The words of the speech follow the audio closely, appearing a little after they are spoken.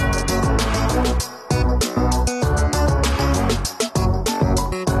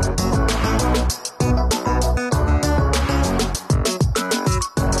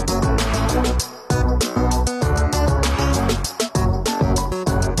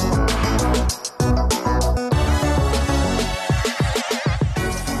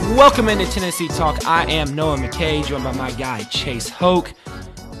Welcome into Tennessee Talk. I am Noah McKay, joined by my guy Chase Hoke.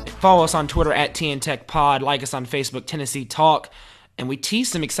 Follow us on Twitter at TNTechPod. Like us on Facebook, Tennessee Talk. And we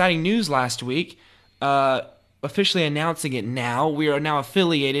teased some exciting news last week. Officially announcing it now. We are now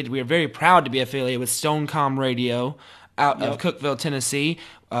affiliated. We are very proud to be affiliated with Stonecom Radio out of Cookeville, Tennessee.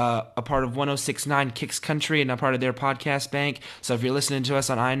 A part of 106.9 Kicks Country and a part of their podcast bank. So if you're listening to us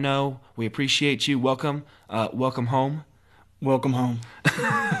on I Know, we appreciate you. Welcome. Welcome home. Welcome home.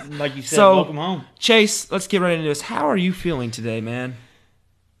 Like you said, welcome home. Chase, let's get right into this. How are you feeling today, man?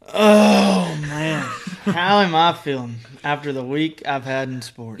 Oh, man. How am I feeling after the week I've had in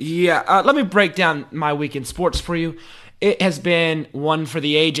sports? Yeah, let me break down my week in sports for you. It has been one for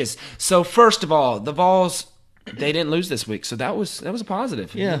the ages. So first of all, the Vols, they didn't lose this week, so that was a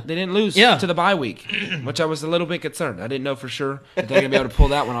positive. Yeah. They didn't lose to the bye week, which I was a little bit concerned. I didn't know for sure if they were going to be able to pull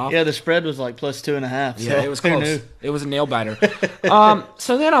that one off. Yeah, the spread was like plus 2.5. Yeah, so it was who close. knew? It was a nail biter.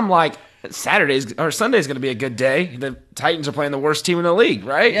 So then I'm like, Sunday's going to be a good day. The Titans are playing the worst team in the league,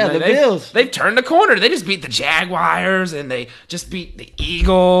 right? Yeah, the Bills. They've turned the corner. They just beat the Jaguars, and they just beat the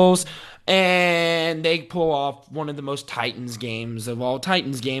Eagles, and they pull off one of the most Titans games of all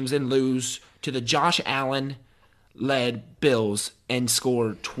Titans games and lose to the Josh Allen-led Bills and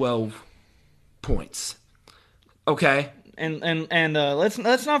score 12 points. Okay? And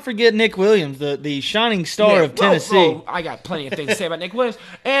let's not forget Nick Williams, the shining star of Tennessee. I got plenty of things to say about Nick Williams.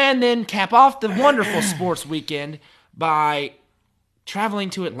 And then cap off the wonderful sports weekend by traveling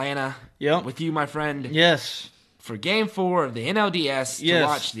to Atlanta with you, my friend. Yes. For Game 4 of the NLDS to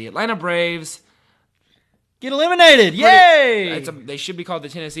watch the Atlanta Braves get eliminated. Yay! They should be called the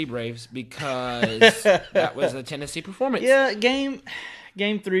Tennessee Braves because that was a Tennessee performance. Yeah,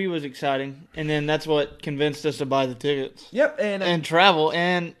 Game 3 was exciting, and then that's what convinced us to buy the tickets. Yep, and travel,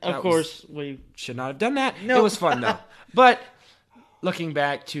 and of course we should not have done that. Nope. It was fun though. But looking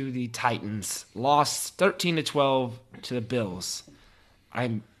back to the Titans, lost 13-12 to the Bills.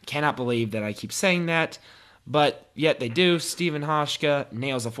 I cannot believe that I keep saying that, but yet they do. Steven Hauschka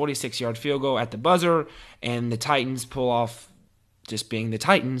nails a 46-yard field goal at the buzzer, and the Titans pull off just being the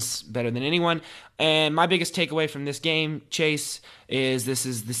Titans better than anyone. And my biggest takeaway from this game, Chase, is this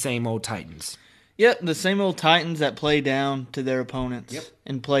is the same old Titans. Yep, the same old Titans that play down to their opponents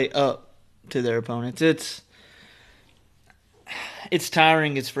and play up to their opponents. It's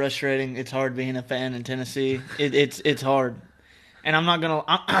tiring. It's frustrating. It's hard being a fan in Tennessee. It's hard, and I'm not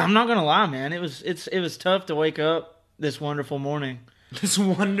gonna lie, man. It was tough to wake up this wonderful morning.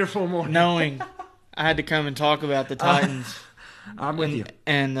 Knowing I had to come and talk about the Titans. I'm with you.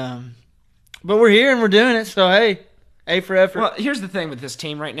 And but we're here and we're doing it, so hey, A for effort. Well, here's the thing with this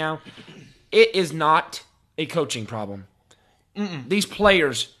team right now. It is not a coaching problem. These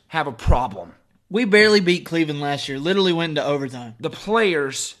players have a problem. We barely beat Cleveland last year. Literally went into overtime. The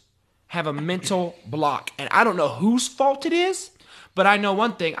players have a mental block, and I don't know whose fault it is, but I know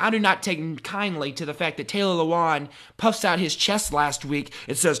one thing. I do not take kindly to the fact that Taylor Lewan puffs out his chest last week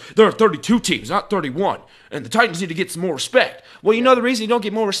and says, there are 32 teams, not 31, and the Titans need to get some more respect. Well, you know the reason you don't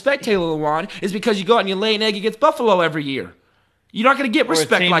get more respect, Taylor Lewan, is because you go out and you lay an egg against Buffalo every year. You're not going to get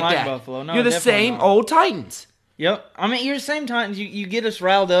respect like that. Buffalo. No, you're the same old Titans. Yep. I mean, you're the same Titans. You get us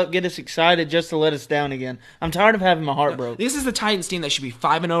riled up, get us excited just to let us down again. I'm tired of having my heart broke. This is the Titans team that should be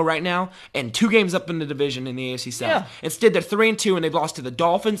 5-0 right now and 2 games up in the division in the AFC South. Yeah. Instead, they're 3-2 and they've lost to the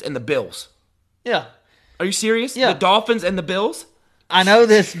Dolphins and the Bills. Yeah. Are you serious? Yeah. The Dolphins and the Bills? I know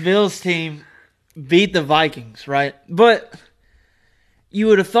this Bills team beat the Vikings, right? But you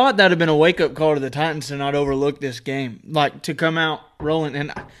would have thought that would have been a wake-up call to the Titans to not overlook this game. Like, to come out rolling.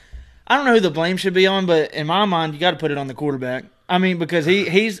 And I don't know who the blame should be on, but in my mind, you got to put it on the quarterback. I mean, because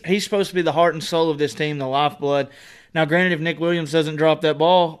he's supposed to be the heart and soul of this team, the lifeblood. Now, granted, if Nick Williams doesn't drop that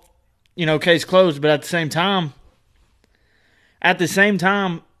ball, case closed. But at the same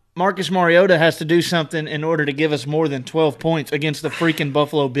time, Marcus Mariota has to do something in order to give us more than 12 points against the freaking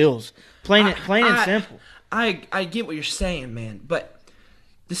Buffalo Bills. Plain and simple. I get what you're saying, man, but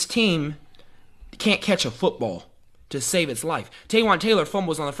this team can't catch a football to save its life. Taywan Taylor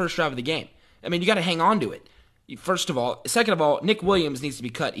fumbles on the first drive of the game. I mean, you got to hang on to it. First of all. Second of all, Nick Williams needs to be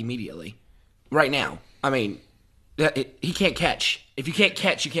cut immediately. Right now. I mean, he can't catch. If you can't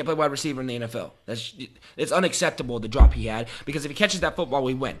catch, you can't play wide receiver in the NFL. It's unacceptable, the drop he had, because if he catches that football,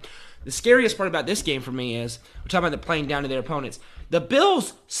 we win. The scariest part about this game for me is, we're talking about the playing down to their opponents. The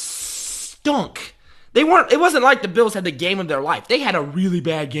Bills stunk. It wasn't like the Bills had the game of their life. They had a really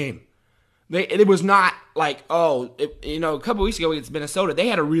bad game. It was not like, a couple weeks ago against Minnesota, they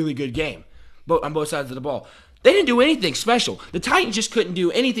had a really good game on both sides of the ball. They didn't do anything special. The Titans just couldn't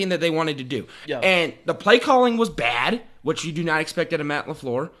do anything that they wanted to do. Yeah. And the play calling was bad, which you do not expect out of Matt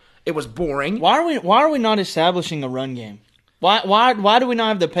LaFleur. It was boring. Why are we not establishing a run game? Why do we not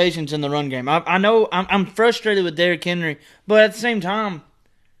have the patience in the run game? I know I'm frustrated with Derrick Henry, but at the same time,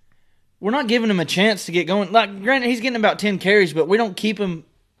 we're not giving him a chance to get going. Like, granted, he's getting about 10 carries, but we don't keep him.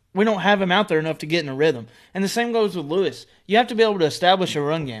 We don't have him out there enough to get in a rhythm. And the same goes with Lewis. You have to be able to establish a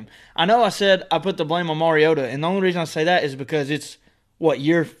run game. I know I said I put the blame on Mariota, and the only reason I say that is because it's,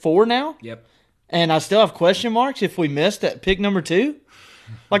 year 4 now? Yep. And I still have question marks if we missed at pick number 2.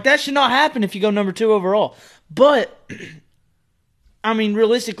 Like, that should not happen if you go number 2 overall. But, I mean,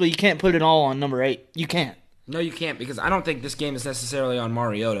 realistically, you can't put it all on number 8. You can't. No, you can't, because I don't think this game is necessarily on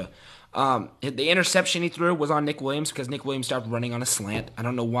Mariota. The interception he threw was on Nick Williams because Nick Williams stopped running on a slant. I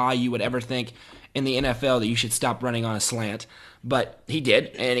don't know why you would ever think in the NFL that you should stop running on a slant, but he did,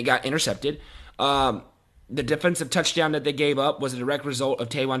 and it got intercepted. The defensive touchdown that they gave up was a direct result of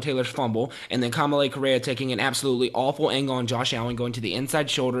Taywan Taylor's fumble, and then Kamale Correa taking an absolutely awful angle on Josh Allen, going to the inside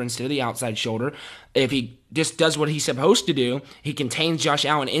shoulder instead of the outside shoulder. If he just does what he's supposed to do, he contains Josh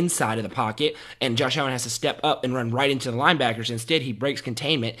Allen inside of the pocket, and Josh Allen has to step up and run right into the linebackers. Instead, he breaks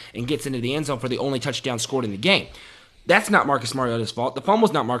containment and gets into the end zone for the only touchdown scored in the game. That's not Marcus Mariota's fault. The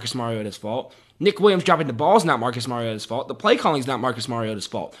fumble's not Marcus Mariota's fault. Nick Williams dropping the ball is not Marcus Mariota's fault. The play calling is not Marcus Mariota's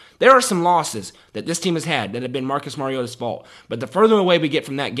fault. There are some losses that this team has had that have been Marcus Mariota's fault. But the further away we get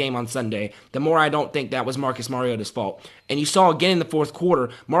from that game on Sunday, the more I don't think that was Marcus Mariota's fault. And you saw again in the fourth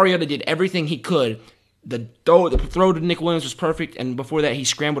quarter, Mariota did everything he could. The throw to Nick Williams was perfect, and before that he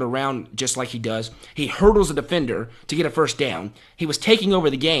scrambled around just like he does. He hurdles a defender to get a first down. He was taking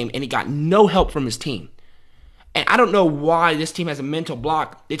over the game, and he got no help from his team. And I don't know why this team has a mental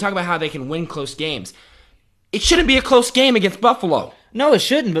block. They talk about how they can win close games. It shouldn't be a close game against Buffalo. No, it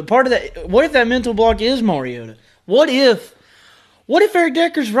shouldn't. But part of that, what if that mental block is Mariota? What if Eric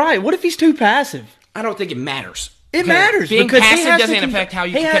Decker's right? What if he's too passive? I don't think it matters. It matters. Being because passive doesn't affect how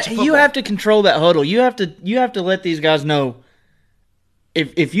you can catch a football. You have to control that huddle. You have to let these guys know,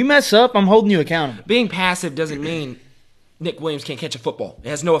 if you mess up, I'm holding you accountable. Being passive doesn't mean Nick Williams can't catch a football. It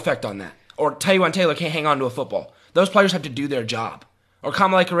has no effect on that. Or Taywan Taylor can't hang on to a football. Those players have to do their job. Or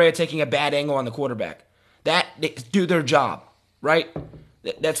Kamale Correa taking a bad angle on the quarterback. They do their job, right?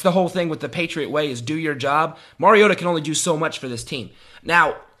 That's the whole thing with the Patriot way is do your job. Mariota can only do so much for this team.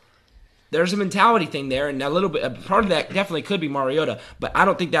 Now, there's a mentality thing there, and a little bit part of that definitely could be Mariota, but I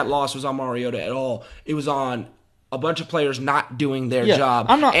don't think that loss was on Mariota at all. It was on a bunch of players not doing their job,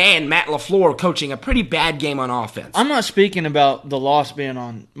 and Matt LaFleur coaching a pretty bad game on offense. I'm not speaking about the loss being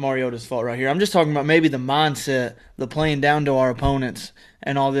on Mariota's fault right here. I'm just talking about maybe the mindset, the playing down to our opponents,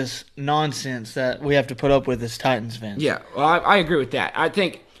 and all this nonsense that we have to put up with as Titans fans. Yeah, well, I agree with that. I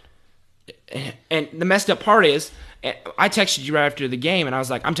think, and the messed up part is, I texted you right after the game, and I was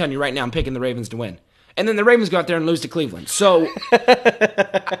like, I'm telling you right now, I'm picking the Ravens to win. And then the Ravens go out there and lose to Cleveland. So,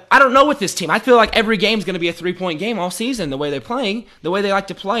 I don't know with this team. I feel like every game's going to be a 3-point game all season, the way they're playing, the way they like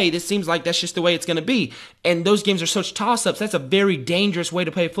to play. This seems like that's just the way it's going to be. And those games are such toss-ups. That's a very dangerous way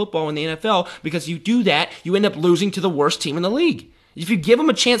to play football in the NFL because you do that, you end up losing to the worst team in the league. If you give them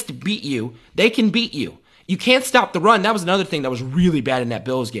a chance to beat you, they can beat you. You can't stop the run. That was another thing that was really bad in that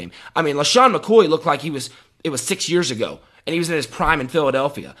Bills game. I mean, LaShawn McCoy looked like it was 6 years ago, and he was in his prime in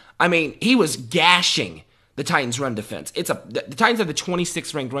Philadelphia. I mean, he was gashing the Titans' run defense. The Titans have the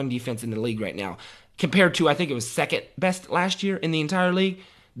 26th ranked run defense in the league right now, compared to, I think it was second best last year in the entire league.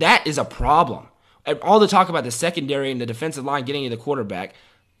 That is a problem. All the talk about the secondary and the defensive line getting to the quarterback,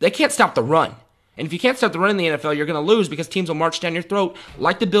 they can't stop the run. And if you can't stop the run in the NFL, you're going to lose because teams will march down your throat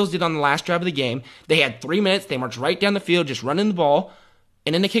like the Bills did on the last drive of the game. They had 3 minutes. They marched right down the field, just running the ball,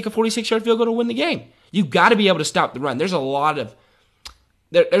 and then they kick a 46-yard field goal to win the game. You've got to be able to stop the run. There's a lot of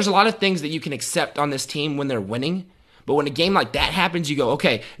things that you can accept on this team when they're winning, but when a game like that happens, you go,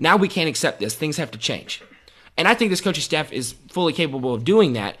 okay, now we can't accept this. Things have to change. And I think this coaching staff is fully capable of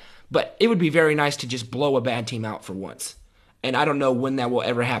doing that, but it would be very nice to just blow a bad team out for once. And I don't know when that will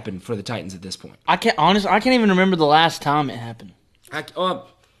ever happen for the Titans at this point. I can't even remember the last time it happened. I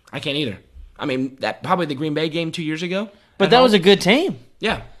can't either. I mean, probably the Green Bay game 2 years ago. But that was a good team.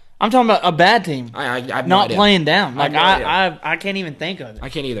 Yeah. I'm talking about a bad team. I have no idea. Playing down. Like I can't even think of it. I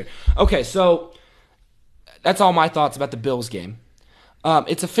can't either. Okay, so that's all my thoughts about the Bills game.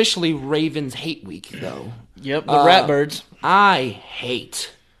 It's officially Ravens hate week, though. Yep, the Ratbirds. I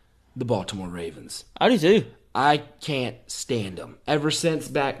hate the Baltimore Ravens. I do too. I can't stand them. Ever since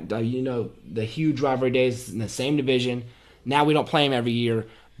back, the huge rivalry days in the same division. Now we don't play them every year.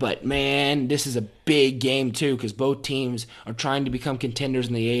 But, man, this is a big game, too, because both teams are trying to become contenders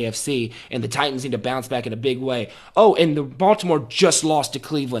in the AFC, and the Titans need to bounce back in a big way. Oh, and the Baltimore just lost to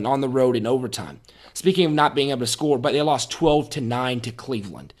Cleveland on the road in overtime. Speaking of not being able to score, but they lost 12-9 to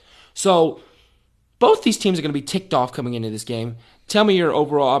Cleveland. So both these teams are going to be ticked off coming into this game. Tell me your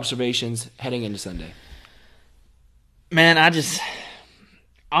overall observations heading into Sunday. Man, honestly,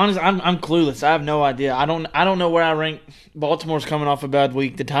 I'm clueless. I have no idea. I don't know where I rank. Baltimore's coming off a bad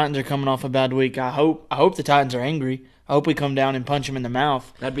week. The Titans are coming off a bad week. I hope the Titans are angry. I hope we come down and punch them in the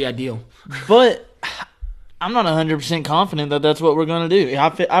mouth. That'd be ideal. But I'm not 100% confident that that's what we're going to do.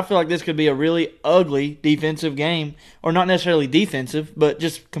 I feel like this could be a really ugly defensive game, or not necessarily defensive, but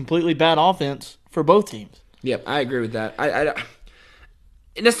just completely bad offense for both teams. Yep, I agree with that.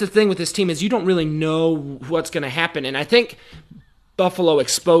 And that's the thing with this team is you don't really know what's going to happen. And I think Buffalo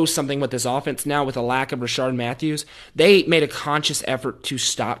exposed something with this offense now with a lack of Rashard Matthews. They made a conscious effort to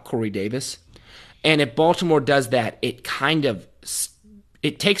stop Corey Davis. And if Baltimore does that, it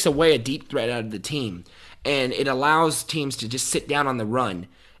takes away a deep threat out of the team. And it allows teams to just sit down on the run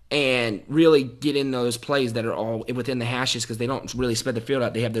and really get in those plays that are all within the hashes because they don't really spread the field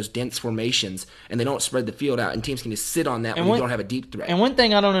out. They have those dense formations, and they don't spread the field out, and teams can just sit on that when you don't have a deep threat. And one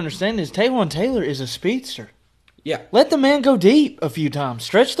thing I don't understand is Taywan Taylor is a speedster. Yeah. Let the man go deep a few times.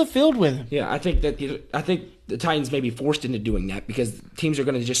 Stretch the field with him. Yeah, I think the Titans may be forced into doing that because teams are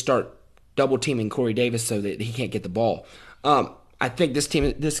going to just start double-teaming Corey Davis so that he can't get the ball. I think this game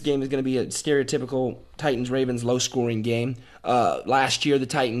is going to be a stereotypical Titans-Ravens low-scoring game. Last year, the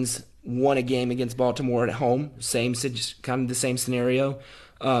Titans won a game against Baltimore at home. Kind of the same scenario.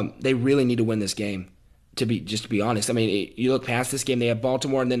 They really need to win this game, to be honest. I mean, you look past this game, they have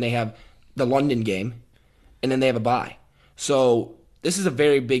Baltimore, and then they have the London game, and then they have a bye. So this is a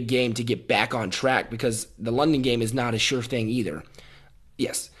very big game to get back on track because the London game is not a sure thing either.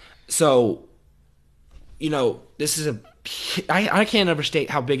 Yes. So, this is I can't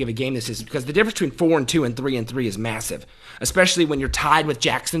overstate how big of a game this is because the difference between 4-2 and 3-3 is massive, especially when you're tied with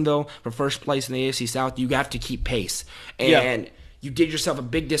Jacksonville for first place in the AFC South. You have to keep pace, and you did yourself a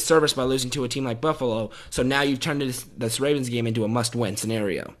big disservice by losing to a team like Buffalo. So now you've turned this Ravens game into a must-win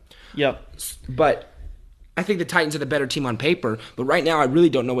scenario. Yep. But I think the Titans are the better team on paper, but right now I really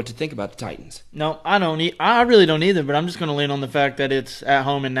don't know what to think about the Titans. No, I don't. I really don't either. But I'm just going to lean on the fact that it's at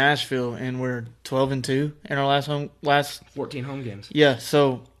home in Nashville, and we're 12-2 in our last 14 home games. Yeah,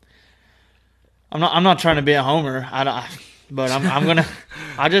 so I'm not trying to be a homer. But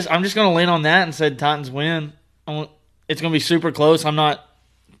I'm just gonna lean on that and say the Titans win. It's gonna be super close. I'm not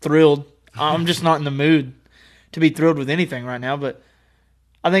thrilled. I'm just not in the mood to be thrilled with anything right now. But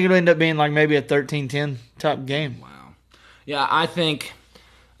I think it'll end up being like maybe a 13-10 type game. Wow. Yeah, I think,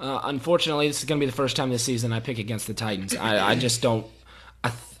 unfortunately, this is going to be the first time this season I pick against the Titans. I just don't.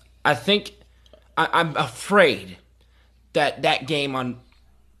 I think I'm afraid that game on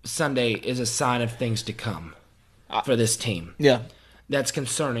Sunday is a sign of things to come for this team. Yeah. That's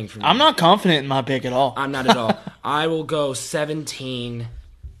concerning for me. I'm not confident in my pick at all. I'm not at all. I will go 17-13.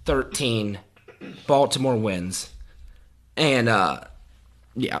 Baltimore wins. And,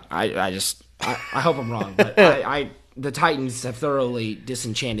 yeah, I hope I'm wrong, but the Titans have thoroughly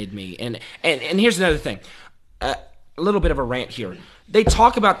disenchanted me. And here's another thing, a little bit of a rant here. They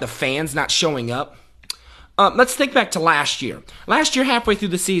talk about the fans not showing up. Let's think back to last year. Last year, halfway through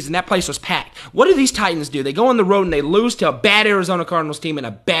the season, that place was packed. What do these Titans do? They go on the road and they lose to a bad Arizona Cardinals team and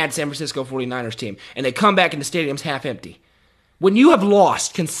a bad San Francisco 49ers team, and they come back and the stadium's half empty. When you have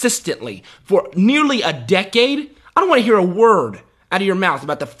lost consistently for nearly a decade, I don't want to hear a word out of your mouth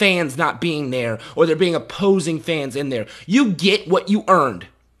about the fans not being there or there being opposing fans in there. You get what you earned.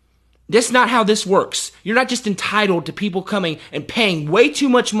 That's not how this works. You're not just entitled to people coming and paying way too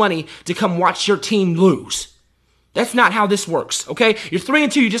much money to come watch your team lose. That's not how this works, okay? You're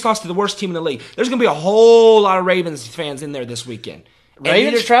 3-2, you just lost to the worst team in the league. There's going to be a whole lot of Ravens fans in there this weekend.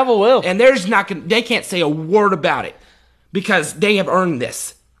 Ravens travel well. And they can't say a word about it because they have earned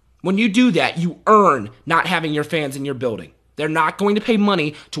this. When you do that, you earn not having your fans in your building. They're not going to pay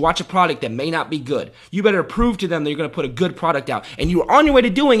money to watch a product that may not be good. You better prove to them that you're going to put a good product out. And you are on your way to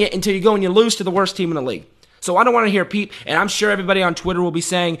doing it until you go and you lose to the worst team in the league. So I don't want to hear Pete, and I'm sure everybody on Twitter will be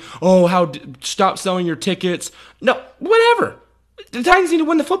saying, stop selling your tickets. No, whatever. The Titans need to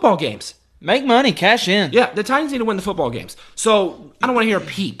win the football games. Make money, cash in. Yeah, the Titans need to win the football games. So I don't want to hear a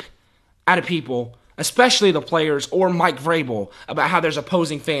peep out of people, especially the players or Mike Vrabel, about how there's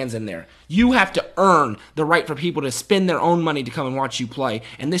opposing fans in there. You have to earn the right for people to spend their own money to come and watch you play,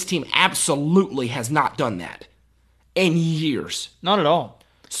 and this team absolutely has not done that in years. Not at all.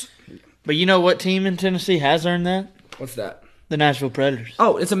 But you know what team in Tennessee has earned that? What's that? The Nashville Predators.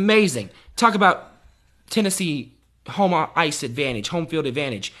 Oh, it's amazing. Talk about Tennessee home ice advantage, home field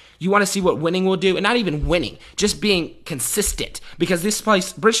advantage. You want to see what winning will do? And not even winning, just being consistent. Because this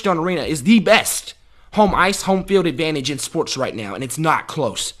place, Bridgestone Arena, is the best home ice, home field advantage in sports right now, and it's not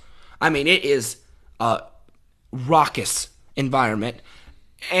close. I mean, it is a raucous environment,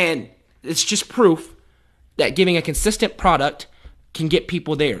 and it's just proof that giving a consistent product can get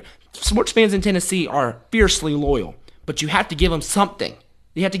people there. Sports fans in Tennessee are fiercely loyal, but you have to give them something.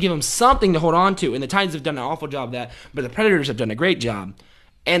 You have to give them something to hold on to, and the Titans have done an awful job of that, but the Predators have done a great job,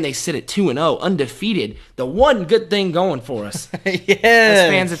 and they sit at 2-0, undefeated. The one good thing going for us as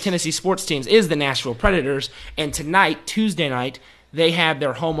fans of Tennessee sports teams is the Nashville Predators, and tonight, Tuesday night, they have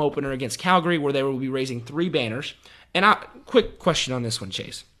their home opener against Calgary, where they will be raising 3 banners. And quick question on this one,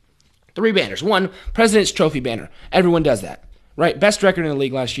 Chase. 3 banners. 1, President's Trophy banner. Everyone does that, right? Best record in the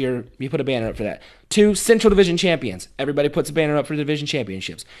league last year. You put a banner up for that. 2, Central Division champions. Everybody puts a banner up for the division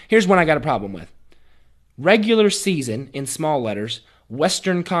championships. Here's one I got a problem with. Regular season in small letters,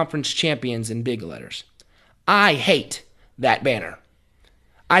 Western Conference champions in big letters. I hate that banner.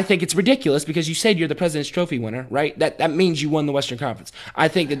 I think it's ridiculous because you said you're the President's Trophy winner, right? That means you won the Western Conference. I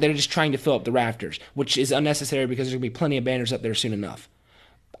think that they're just trying to fill up the rafters, which is unnecessary because there's going to be plenty of banners up there soon enough.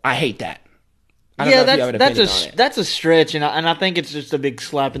 I hate that. I don't know if you have an opinion on it. That's a stretch, and I think it's just a big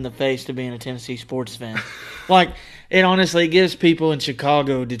slap in the face to being a Tennessee sports fan. Like, it honestly gives people in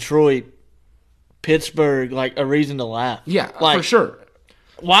Chicago, Detroit, Pittsburgh, like, a reason to laugh. Yeah, like, for sure.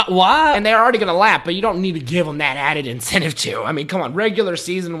 Why? And they're already going to laugh, but you don't need to give them that added incentive to. I mean, come on, regular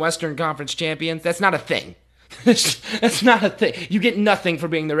season Western Conference champions, that's not a thing. That's not a thing. You get nothing for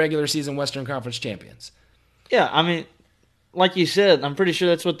being the regular season Western Conference champions. Yeah, I mean, like you said, I'm pretty sure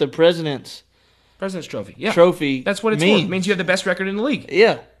that's what the President's Trophy. Yeah. Trophy That's what it's for. It means you have the best record in the league.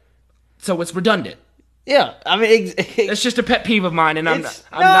 Yeah. So it's redundant. Yeah, I mean, it's just a pet peeve of mine, and I'm not.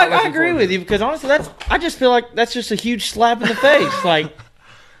 I agree with you because honestly, I just feel like that's just a huge slap in the face. Like,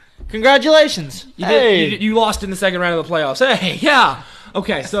 congratulations, you lost in the second round of the playoffs. Hey, yeah.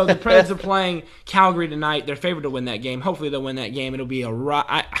 Okay, so the Preds are playing Calgary tonight. They're favored to win that game. Hopefully, they'll win that game. It'll be a.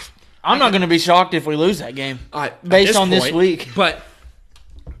 I'm not going to be shocked if we lose that game based on this week. But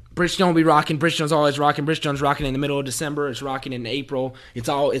Bridgestone will be rocking. Bridgestone's always rocking. Bridgestone's rocking in the middle of December. It's rocking in April. It's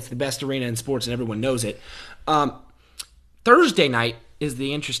the best arena in sports, and everyone knows it. Thursday night is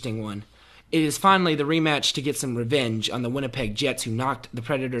the interesting one. It is finally the rematch to get some revenge on the Winnipeg Jets, who knocked the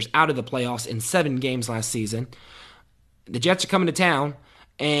Predators out of the playoffs in 7 games last season. The Jets are coming to town,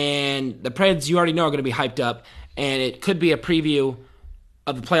 and the Preds, you already know, are going to be hyped up, and it could be a preview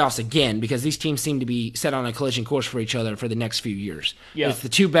of the playoffs again because these teams seem to be set on a collision course for each other for the next few years. Yeah. It's the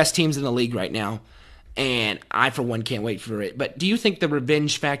 2 best teams in the league right now, and I, for one, can't wait for it. But do you think the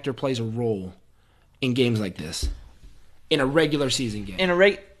revenge factor plays a role in games like this, in a regular season game?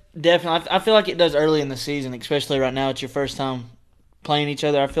 Definitely. I feel like it does early in the season, especially right now. It's your first time playing each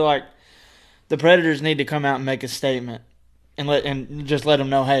other. I feel like the Predators need to come out and make a statement and just let them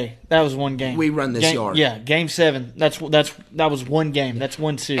know, hey, that was one game. We run this yard. Yeah, Game 7. That was one game. That's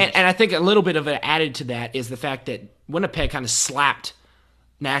one series. And I think a little bit of it added to that is the fact that Winnipeg kind of slapped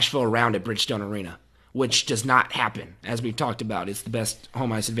Nashville around at Bridgestone Arena, which does not happen, as we've talked about. It's the best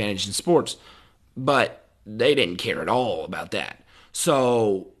home ice advantage in sports, but they didn't care at all about that.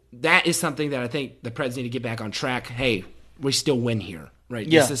 So that is something that I think the Preds need to get back on track. Hey, we still win here, right?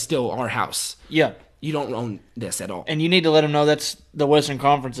 Yeah. This is still our house. Yeah. You don't own this at all. And you need to let them know that's the Western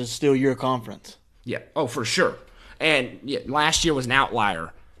Conference is still your conference. Yeah. Oh, for sure. And last year was an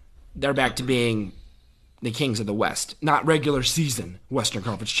outlier. They're back to being the kings of the West. Not regular season Western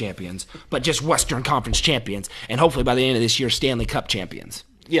Conference champions, but just Western Conference champions. And hopefully by the end of this year, Stanley Cup champions.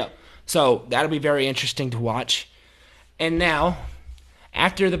 Yeah. So that'll be very interesting to watch. And now,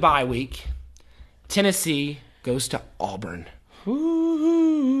 after the bye week, Tennessee goes to Auburn.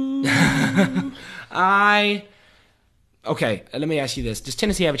 Okay, let me ask you this. Does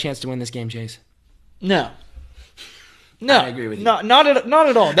Tennessee have a chance to win this game, Chase? No. I agree with you. Not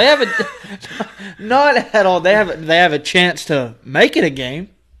at all. They have not at all. They have a chance to make it a game.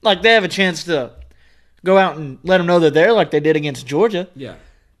 Like, they have a chance to go out and let them know they're there like they did against Georgia. Yeah.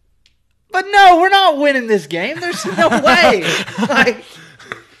 But no, we're not winning this game. There's no way. Like,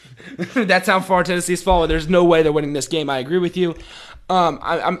 that's how far Tennessee's fallen. There's no way they're winning this game. I agree with you.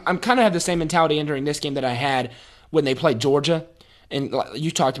 I'm kind of have the same mentality entering this game that I had when they played Georgia, and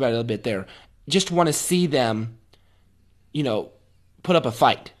you talked about it a little bit there. Just want to see them, put up a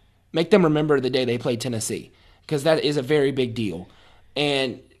fight, make them remember the day they played Tennessee, because that is a very big deal.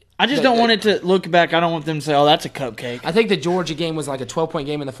 And I just don't want it to look back. I don't want them to say, "Oh, that's a cupcake." I think the Georgia game was like a 12-point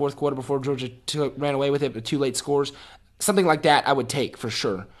game in the fourth quarter before Georgia ran away with it with 2 late scores. Something like that, I would take for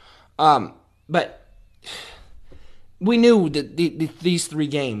sure. But we knew that these 3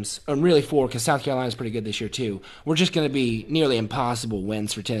 games, and really 4, because South Carolina's pretty good this year too, were just going to be nearly impossible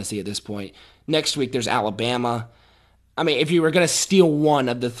wins for Tennessee at this point. Next week there's Alabama, I mean, if you were going to steal one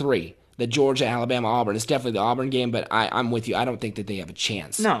of the three, the Georgia, Alabama, Auburn, it's definitely the Auburn game, but I'm with you. I don't think that they have a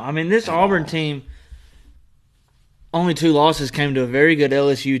chance. No, I mean, this Auburn team, only 2 losses came to a very good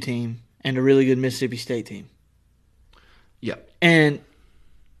LSU team and a really good Mississippi State team. Yep. And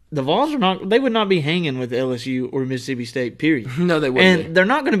the Vols they would not be hanging with LSU or Mississippi State, period. No, they wouldn't. And they're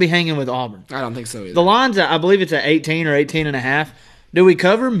not going to be hanging with Auburn. I don't think so either. The line's I believe it's at 18 or 18.5. Do we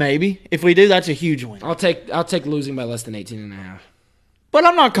cover? Maybe. If we do, that's a huge win. I'll take losing by less than 18.5. But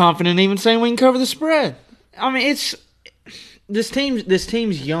I'm not confident even saying we can cover the spread. I mean, this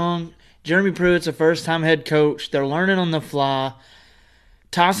team's young. Jeremy Pruitt's a first-time head coach. They're learning on the fly.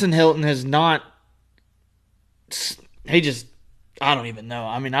 Tyson Hilton has not. I don't even know.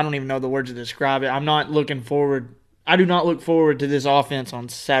 I mean, I don't even know the words to describe it. I'm not looking forward. I do not look forward to this offense on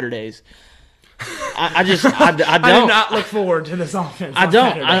Saturdays. I don't. I do not look forward to this offense. I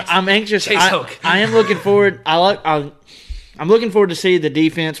don't. I'm anxious. I am looking forward. I'm looking forward to see the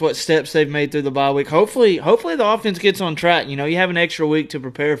defense, what steps they've made through the bye week. Hopefully the offense gets on track. You know, you have an extra week to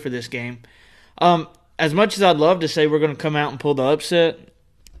prepare for this game. As much as I'd love to say we're going to come out and pull the upset,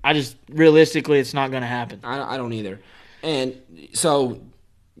 realistically, it's not going to happen. I don't either. And so,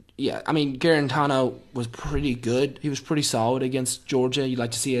 yeah, I mean, Garantano was pretty good. He was pretty solid against Georgia. You'd like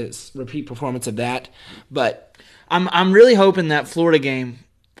to see a repeat performance of that. But I'm really hoping that Florida game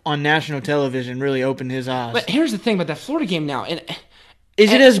on national television really opened his eyes. But here's the thing about that Florida game now. Is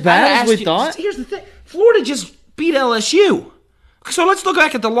it as bad as we thought? Here's the thing. Florida just beat LSU. So let's look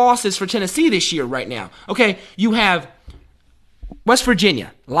back at the losses for Tennessee this year right now. Okay, you have West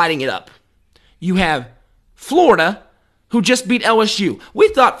Virginia lighting it up. You have Florida, who just beat LSU. We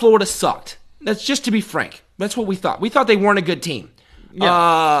thought Florida sucked. That's just to be frank. That's what we thought. We thought they weren't a good team.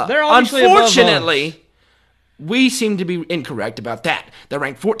 Yeah, they're obviously unfortunately, we seem to be incorrect about that. They're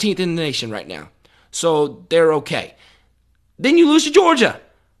ranked 14th in the nation right now. So they're okay. Then you lose to Georgia,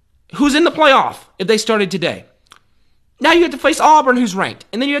 who's in the playoff if they started today. Now you have to face Auburn, who's ranked.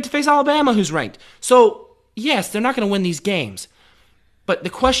 And then you have to face Alabama, who's ranked. So, yes, they're not going to win these games. But the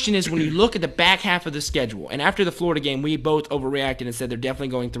question is, when you look at the back half of the schedule, and after the Florida game, we both overreacted and said they're definitely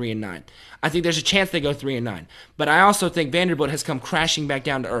going 3-9. I think there's a chance they go 3-9. But I also think Vanderbilt has come crashing back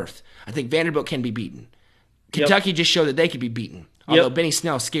down to earth. I think Vanderbilt can be beaten. Kentucky just showed that they could be beaten, although Benny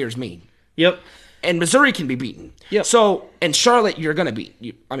Snell scares me. Yep. And Missouri can be beaten. Yep. So, and Charlotte, you're going to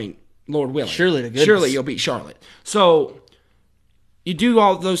beat. Lord willing. Surely you'll beat Charlotte. So, you do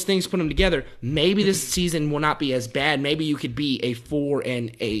all those things, put them together. Maybe this season will not be as bad. Maybe you could be a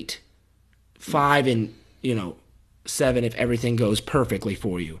 4-8, 5-7 if everything goes perfectly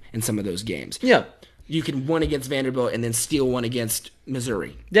for you in some of those games. Yeah. You can win against Vanderbilt and then steal one against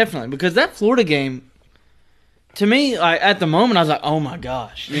Missouri. Definitely, because that Florida game, to me, at the moment, I was like, oh my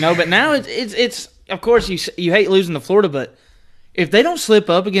gosh, But now it's of course you hate losing to Florida, but if they don't slip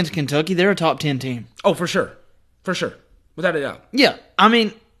up against Kentucky, they're a top 10 team. Oh, for sure, without a doubt. Yeah,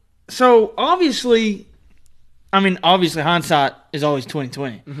 so obviously hindsight is always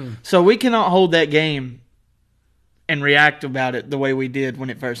 20/20. Mm-hmm. So we cannot hold that game and react about it the way we did when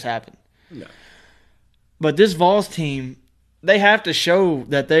it first happened. No. But this Vols team, they have to show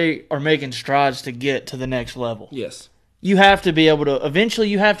that they are making strides to get to the next level. Yes. You have to be able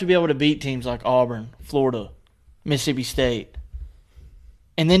to beat teams like Auburn, Florida, Mississippi State.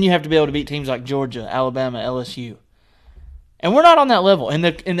 And then you have to be able to beat teams like Georgia, Alabama, LSU. And we're not on that level. And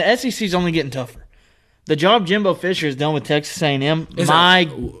the SEC is only getting tougher. The job Jimbo Fisher has done with Texas A&M,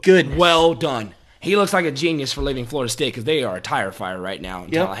 goodness. Well done. He looks like a genius for leaving Florida State because they are a tire fire right now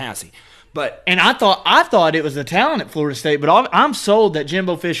in Tallahassee. And I thought it was the talent at Florida State, but I'm sold that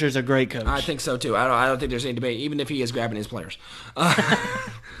Jimbo Fisher is a great coach. I think so too. I don't think there's any debate, even if he is grabbing his players. The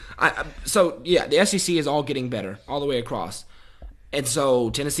SEC is all getting better all the way across, and so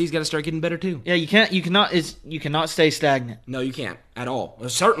Tennessee's got to start getting better too. Yeah, you cannot stay stagnant. No, you can't at all.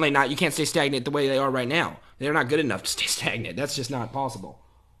 Certainly not. You can't stay stagnant the way they are right now. They're not good enough to stay stagnant. That's just not possible.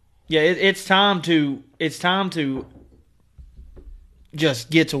 Yeah, it's time to just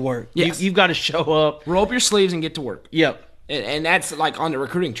get to work. Yes. You've got to show up. Roll up your sleeves and get to work. Yep. And that's like on the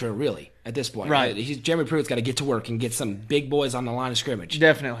recruiting trail, really, at this point. Right. Jeremy Pruitt's got to get to work and get some big boys on the line of scrimmage.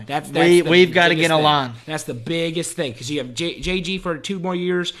 Definitely. We've got to get a line. That's the biggest thing because you have JG for 2 more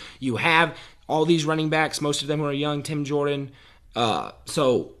years. You have all these running backs. Most of them are young. Tim Jordan.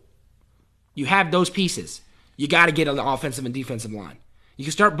 So you have those pieces. You got to get on the offensive and defensive line. You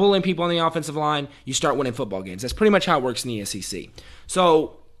can start bullying people on the offensive line, you start winning football games. That's pretty much how it works in the SEC.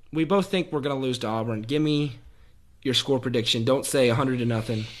 So we both think we're going to lose to Auburn. Give me your score prediction. Don't say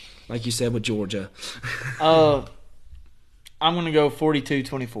 100-0 like you said with Georgia. I'm going to go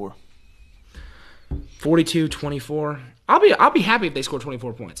 42-24. 42-24. I'll be happy if they score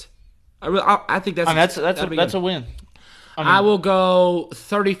 24 points. I think that's a win. I will go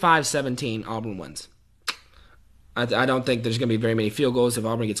 35-17. Auburn wins. I don't think there's going to be very many field goals. If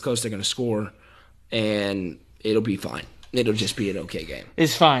Auburn gets close, they're going to score, and it'll be fine. It'll just be an okay game.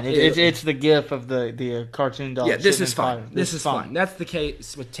 It's fine. It's the gif of the cartoon dog. Yeah, this is fine. This is fine. That's the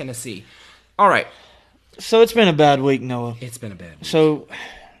case with Tennessee. All right. So it's been a bad week, Noah. It's been a bad week. So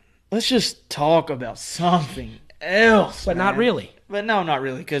let's just talk about something else. But not really. But no, not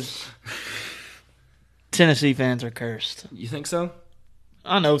really, because Tennessee fans are cursed. You think so?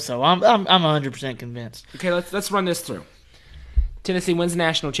 I know so. I'm 100% convinced. Okay, let's run this through. Tennessee wins the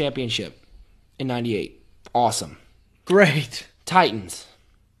national championship in '98. Awesome. Great. Titans,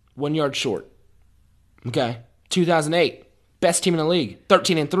 1 yard short. Okay. 2008, best team in the league,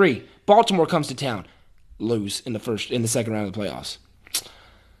 13-3. Baltimore comes to town, lose in the second round of the playoffs.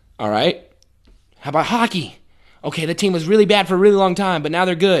 All right. How about hockey? Okay, the team was really bad for a really long time, but now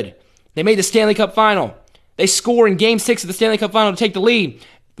they're good. They made the Stanley Cup final. They score in Game 6 of the Stanley Cup final to take the lead.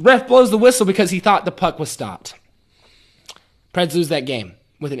 The ref blows the whistle because he thought the puck was stopped. Preds lose that game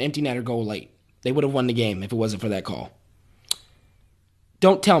with an empty netter goal late. They would have won the game if it wasn't for that call.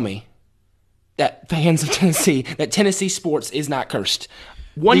 Don't tell me that fans of Tennessee, that Tennessee sports is not cursed.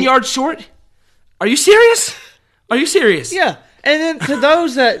 1 yard short? Are you serious? Are you serious? Yeah. And then to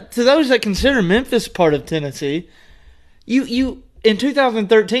those that consider Memphis part of Tennessee, you in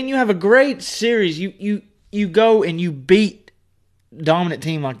 2013 you have a great series. You go and you beat a dominant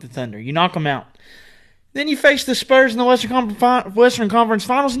team like the Thunder. You knock them out. Then you face the Spurs in the Western Conference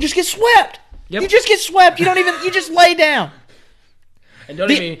Finals and just get swept. Yep. You just get swept. You just lay down. And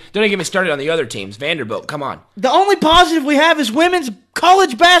don't even get me started on the other teams. Vanderbilt, come on. The only positive we have is women's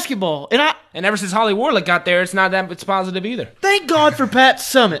college basketball, and ever since Holly Warlick got there, it's not that it's positive either. Thank God for Pat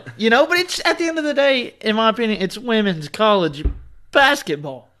Summitt, But it's at the end of the day, in my opinion, it's women's college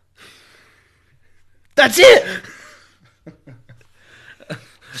basketball. That's it.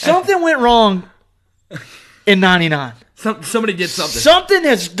 Something went wrong in '99. Somebody did something. Something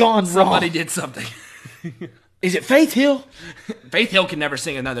has gone wrong. Somebody did something. Is it Faith Hill? Faith Hill can never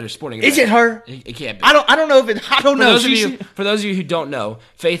sing another sporting event. Is it her? It can't be. I don't know if it. I don't know. For those of you who don't know,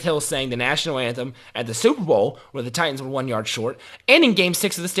 Faith Hill sang the national anthem at the Super Bowl where the Titans were 1 yard short, and in Game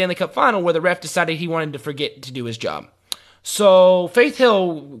 6 of the Stanley Cup Final where the ref decided he wanted to forget to do his job. So Faith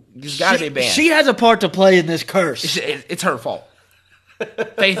Hill has got to be banned. She has a part to play in this curse. It's her fault.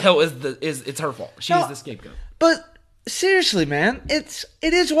 Faith Hill it's her fault. She's the scapegoat. But seriously, man, it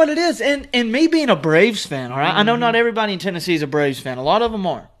is what it is. And me being a Braves fan, all right? I know not everybody in Tennessee is a Braves fan. A lot of them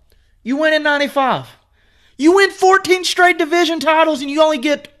are. You win in '95. You win 14 straight division titles and you only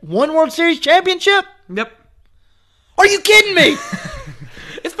get one World Series championship? Yep. Are you kidding me?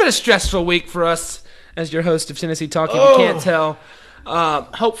 It's been a stressful week for us as your host of Tennessee Talk, if you can't tell.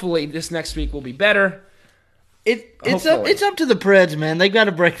 Hopefully this next week will be better. It's up to the Preds, man. They got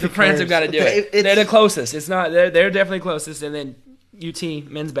to break the Preds have got to do it. They're the closest. It's not. They're definitely closest, and then UT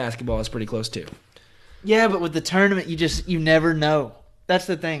men's basketball is pretty close too. Yeah, but with the tournament, you never know. That's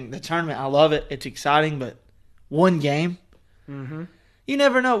the thing. The tournament, I love it. It's exciting, but one game, you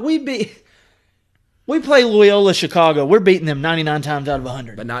never know. We play Loyola Chicago. We're beating them 99 times out of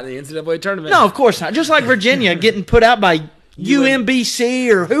 100. But not in the NCAA tournament. No, of course not. Just like Virginia getting put out by UMBC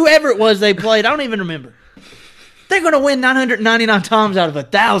or whoever it was they played. I don't even remember. They're going to win 999 times out of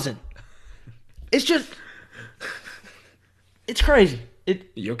 1,000. It's just, it's crazy.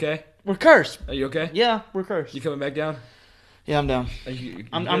 You okay? We're cursed. Are you okay? Yeah, we're cursed. You coming back down? Yeah, I'm down.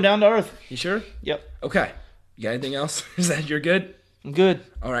 I'm down to earth. You sure? Yep. Okay. You got anything else? Is that you're good? I'm good.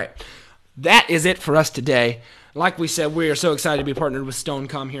 All right. That is it for us today. Like we said, we are so excited to be partnered with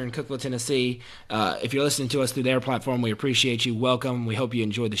Stonecom here in Cookeville, Tennessee. If you're listening to us through their platform, we appreciate you. Welcome. We hope you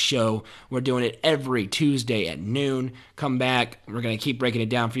enjoy the show. We're doing it every Tuesday at noon. Come back. We're going to keep breaking it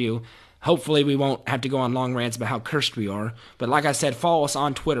down for you. Hopefully, we won't have to go on long rants about how cursed we are. But like I said, follow us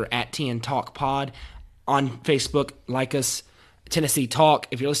on Twitter at TNTalkPod. On Facebook, like us, Tennessee Talk.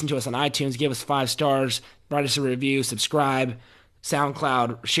 If you're listening to us on iTunes, give us 5 stars. Write us a review. Subscribe.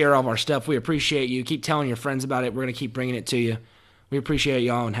 SoundCloud, share all of our stuff. We appreciate you. Keep telling your friends about it. We're going to keep bringing it to you. We appreciate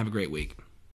y'all and have a great week.